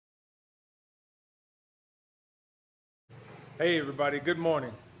Hey everybody, good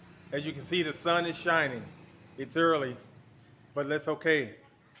morning. As you can see, the sun is shining. It's early, but that's okay.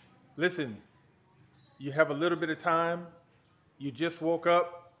 Listen, you have a little bit of time, you just woke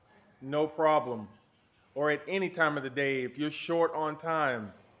up, no problem. Or at any time of the day, if you're short on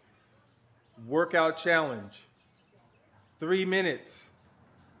time, workout challenge, 3 minutes,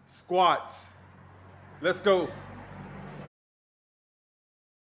 squats. Let's go.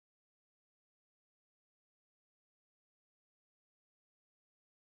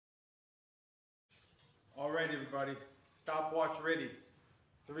 All right, everybody, stopwatch ready.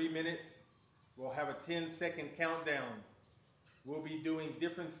 3 minutes, we'll have a 10-second countdown. We'll be doing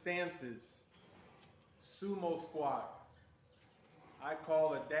different stances. Sumo squat. I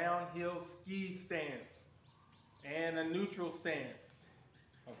call a downhill ski stance and a neutral stance.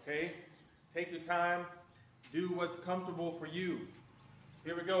 Okay? Take your time, do what's comfortable for you.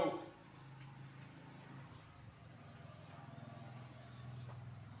 Here we go.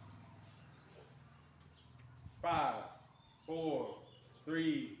 5, 4,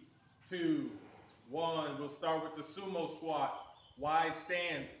 3, 2, 1. We'll start with the sumo squat. Wide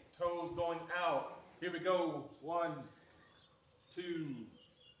stance, toes going out. Here we go. 1, 2,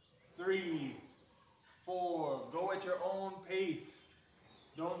 3, 4. Go at your own pace.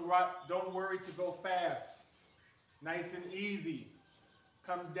 Don't worry to go fast. Nice and easy.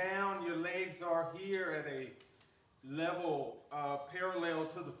 Come down. Your legs are here at a level parallel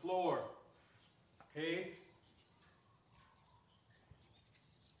to the floor. Okay?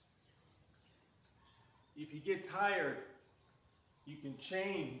 If you get tired, you can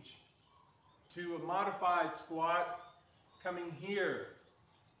change to a modified squat coming here.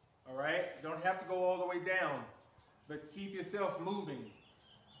 All right? Don't have to go all the way down, but keep yourself moving.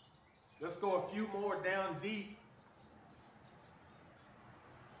 Let's go a few more down deep.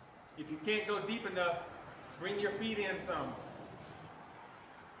 If you can't go deep enough, bring your feet in some.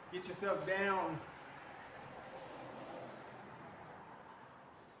 Get yourself down.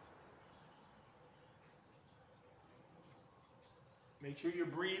 Make sure you're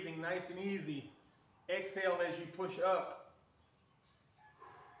breathing nice and easy. Exhale as you push up.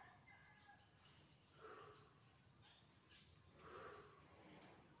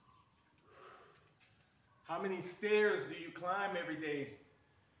 How many stairs do you climb every day?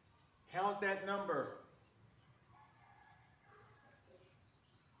 Count that number.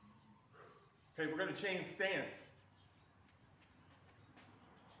 Okay, we're going to change stance.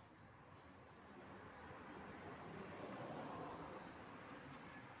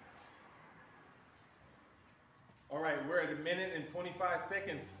 All right, we're at 1 minute and 25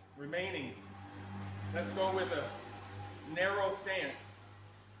 seconds remaining. Let's go with a narrow stance.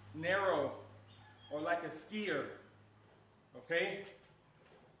 Narrow, or like a skier. Okay?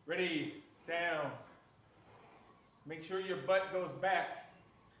 Ready, down. Make sure your butt goes back.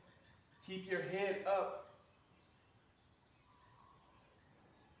 Keep your head up.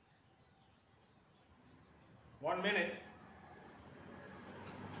 One minute.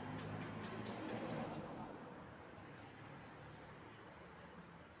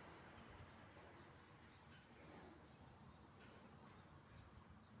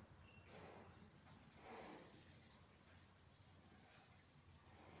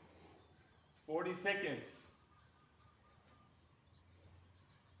 Forty seconds.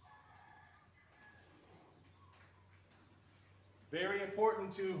 Very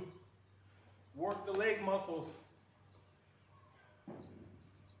important to work the leg muscles.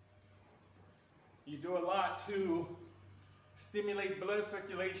 You do a lot to stimulate blood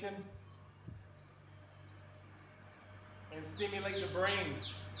circulation and stimulate the brain.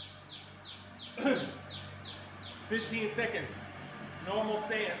 15 seconds. Normal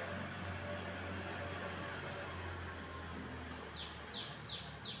stance.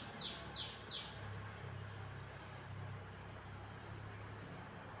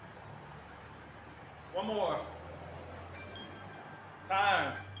 One more.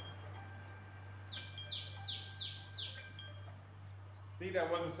 Time. See,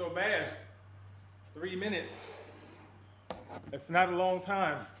 that wasn't so bad. 3 minutes. That's not a long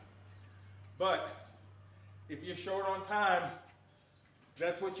time. But if you're short on time,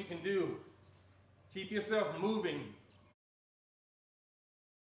 that's what you can do. Keep yourself moving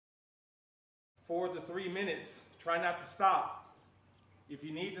for the 3 minutes. Try not to stop. If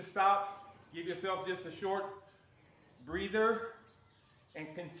you need to stop, give yourself just a short breather and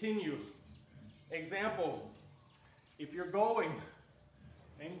continue. Example, if you're going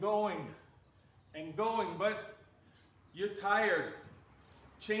and going and going, but you're tired,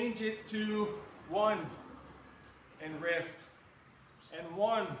 change it to 1 and rest, and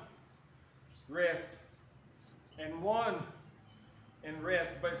 1, rest, and 1, and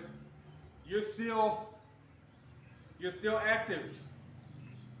rest, but you're still active.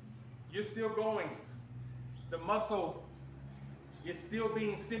 You're still going. The muscle is still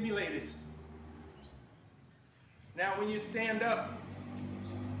being stimulated. Now when you stand up,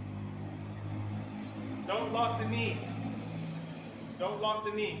 don't lock the knee. Don't lock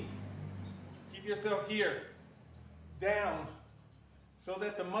the knee. Keep yourself here, down, so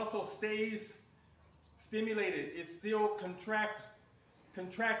that the muscle stays stimulated. It's still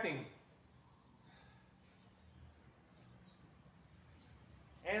contracting.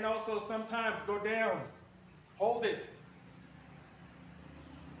 And also sometimes go down, hold it.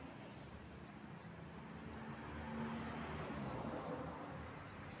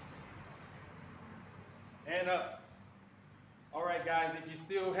 And up. All right, guys, if you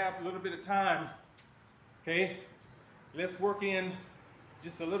still have a little bit of time, okay, let's work in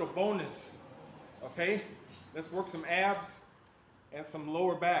just a little bonus, okay? Let's work some abs and some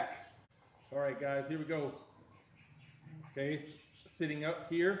lower back. All right, guys, here we go. Okay, sitting up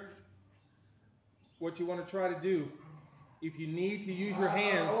here. What you want to try to do, if you need to use your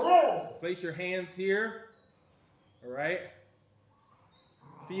hands, place your hands here, all right?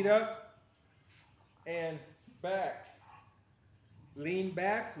 Feet up and back. Lean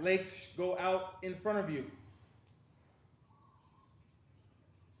back, legs go out in front of you.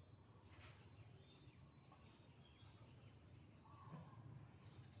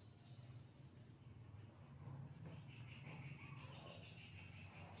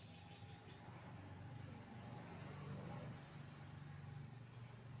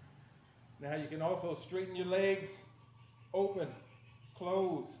 Now you can also straighten your legs, open,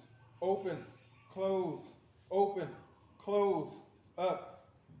 close, open, close, open, close, up,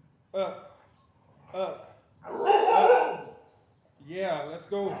 up, up, up. Yeah, let's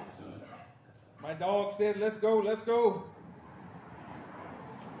go. My dog said, let's go, let's go.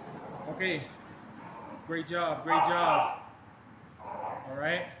 Okay, great job, great job. All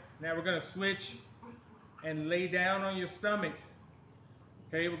right, now we're gonna switch and lay down on your stomach.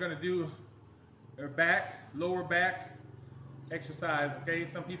 Okay, we're gonna do your back, lower back exercise, okay?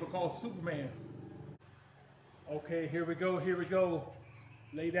 Some people call it Superman. Okay, here we go, here we go.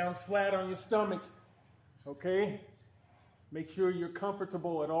 Lay down flat on your stomach, okay? Make sure you're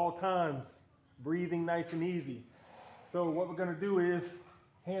comfortable at all times, breathing nice and easy. So what we're gonna do is,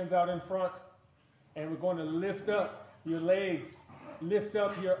 hands out in front, and we're gonna lift up your legs, lift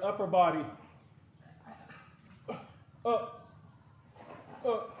up your upper body. Up,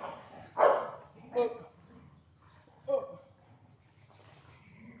 up, up, up.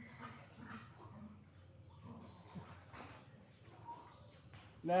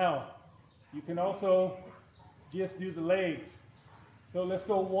 Now, you can also just do the legs. So let's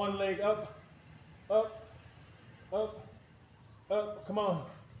go one leg up, up, up, up. Come on,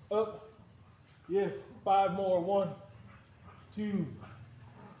 up. Yes, 5 more. 1, 2,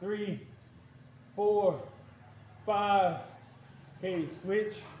 3, 4, 5. Okay,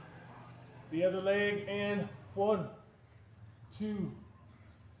 switch. The other leg, and 1, 2,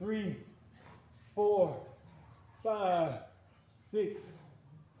 3, 4, 5, 6,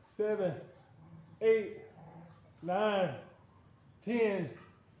 7, 8, 9, 10.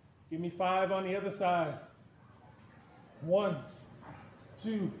 Give me 5 on the other side. 1,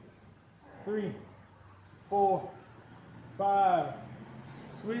 2, 3, 4, 5.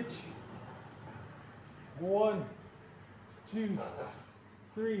 Switch. 1, 2,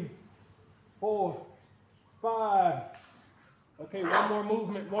 3, 4, 5. Okay, one more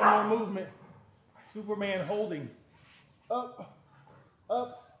movement, one more movement. Superman holding. Up,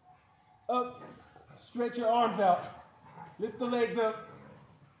 up, up. Stretch your arms out. Lift the legs up.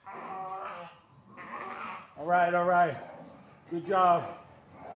 All right, all right. Good job.